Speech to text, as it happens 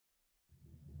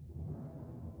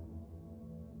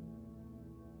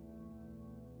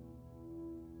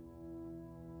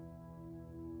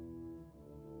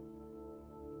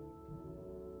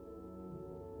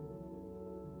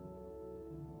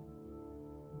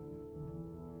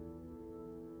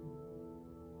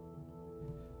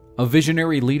a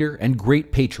visionary leader and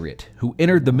great patriot who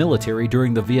entered the military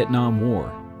during the Vietnam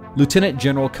War. Lieutenant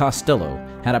General Costello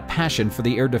had a passion for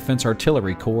the Air Defense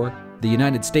Artillery Corps, the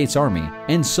United States Army,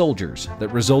 and soldiers that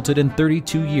resulted in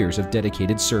 32 years of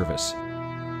dedicated service.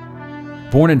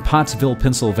 Born in Pottsville,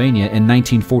 Pennsylvania in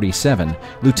 1947,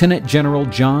 Lieutenant General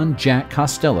John "Jack"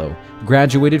 Costello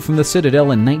graduated from the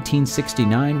Citadel in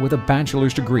 1969 with a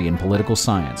bachelor's degree in political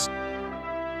science.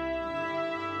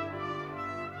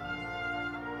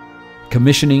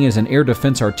 Commissioning as an air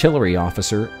defense artillery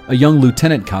officer, a young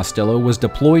Lieutenant Costello was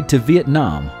deployed to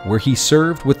Vietnam, where he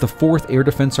served with the 4th Air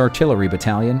Defense Artillery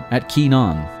Battalion at Quy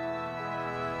Nhon.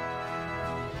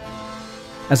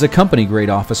 As a company grade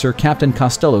officer, Captain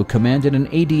Costello commanded an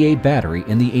ADA battery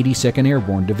in the 82nd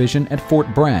Airborne Division at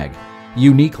Fort Bragg.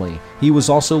 Uniquely, he was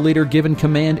also later given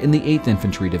command in the 8th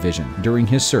Infantry Division during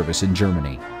his service in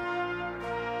Germany.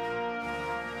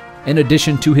 In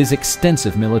addition to his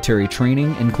extensive military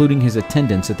training, including his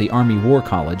attendance at the Army War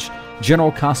College,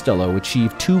 General Costello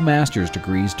achieved 2 master's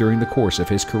degrees during the course of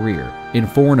his career, in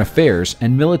Foreign Affairs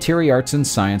and Military Arts and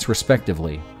Science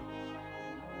respectively.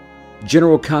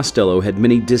 General Costello had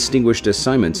many distinguished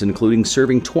assignments, including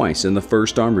serving twice in the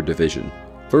 1st Armored Division.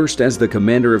 First as the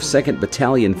commander of 2nd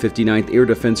Battalion 59th Air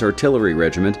Defense Artillery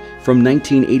Regiment from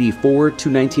 1984 to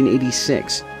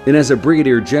 1986. Then as a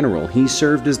brigadier general, he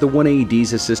served as the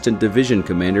 180's assistant division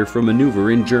commander for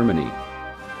maneuver in Germany.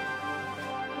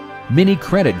 Many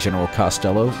credit General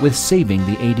Costello with saving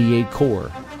the ADA Corps.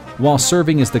 While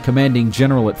serving as the commanding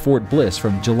general at Fort Bliss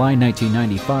from July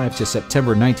 1995 to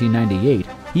September 1998,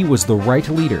 he was the right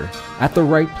leader, at the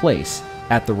right place,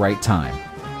 at the right time.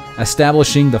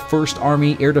 Establishing the 1st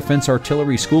Army Air Defense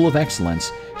Artillery School of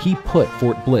Excellence, he put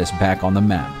Fort Bliss back on the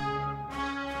map.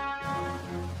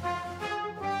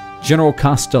 General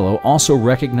Costello also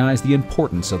recognized the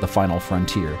importance of the final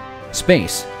frontier.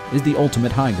 Space is the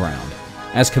ultimate high ground.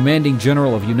 As Commanding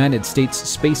General of United States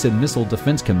Space and Missile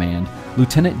Defense Command,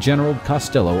 Lieutenant General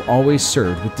Costello always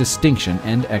served with distinction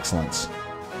and excellence.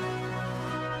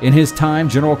 In his time,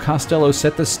 General Costello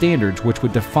set the standards which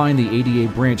would define the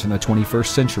ADA branch in the 21st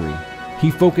century. He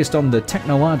focused on the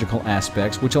technological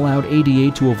aspects which allowed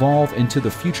ADA to evolve into the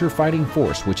future fighting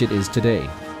force which it is today.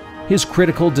 His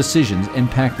critical decisions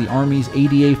impact the Army's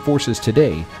ADA forces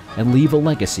today and leave a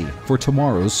legacy for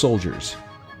tomorrow's soldiers.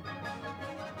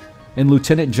 In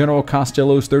Lieutenant General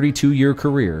Costello's 32-year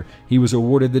career, he was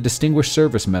awarded the Distinguished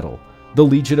Service Medal, the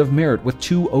Legion of Merit with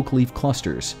 2 Oak Leaf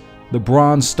clusters, the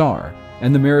Bronze Star,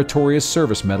 and the Meritorious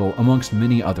Service Medal, amongst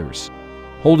many others.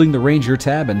 Holding the Ranger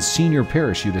Tab and Senior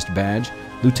Parachutist badge,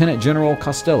 Lieutenant General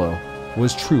Costello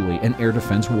was truly an air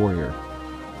defense warrior.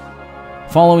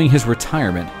 Following his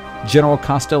retirement, General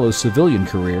Costello's civilian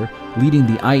career, leading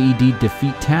the IED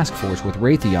Defeat Task Force with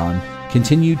Raytheon,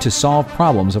 continued to solve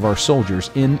problems of our soldiers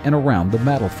in and around the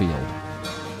battlefield.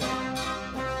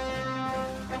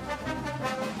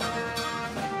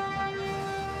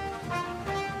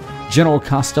 General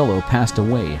Costello passed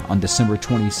away on December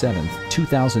 27,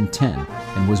 2010,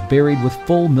 and was buried with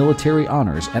full military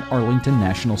honors at Arlington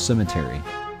National Cemetery.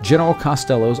 General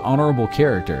Costello's honorable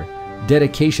character,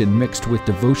 dedication mixed with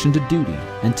devotion to duty,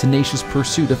 and tenacious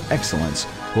pursuit of excellence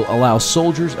will allow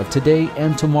soldiers of today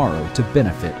and tomorrow to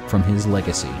benefit from his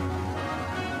legacy.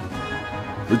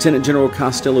 Lieutenant General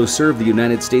Costello served the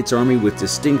United States Army with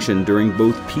distinction during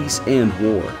both peace and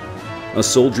war. A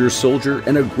soldier's soldier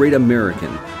and a great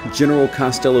American, General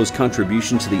Costello's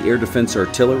contribution to the Air Defense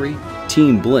Artillery,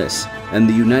 Team Bliss, and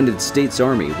the United States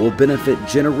Army will benefit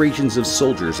generations of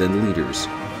soldiers and leaders.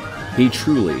 He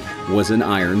truly was an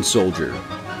iron soldier.